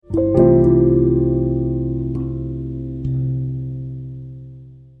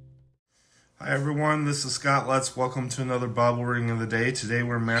everyone. This is Scott. Welcome to another Bible reading of the day. Today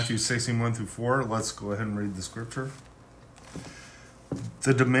we're in Mathew 16:1 through 4. Let's go ahead and read the scripture.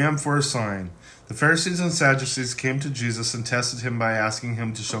 The demand for a sign. The Pharisees and Sadducees came to Jesus and tested him by asking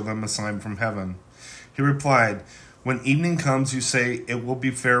him to show them a sign from heaven. He replied, "When evening comes, you say it will be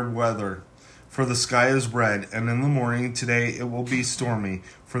fair weather, for the sky is red, and in the morning today it will be stormy,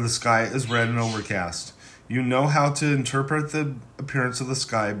 for the sky is red and overcast. You know how to interpret the appearance of the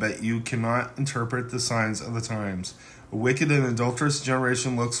sky, but you cannot interpret the signs of the times. A wicked and adulterous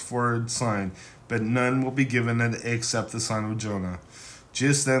generation looks for a sign, but none will be given it except the sign of Jonah."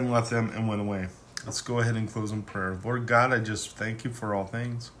 Jesus then left them and went away. Let's go ahead and close in prayer. Lord God, I just thank you for all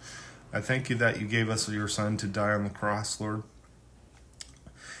things. I thank you that you gave us your Son to die on the cross, Lord.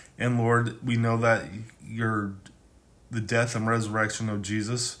 And Lord, we know that the death and resurrection of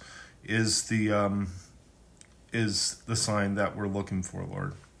Jesus is the sign that we're looking for,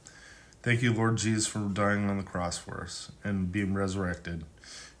 Lord. Thank you, Lord Jesus, for dying on the cross for us and being resurrected.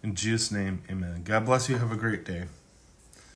 In Jesus' name, amen. God bless you. Have a great day.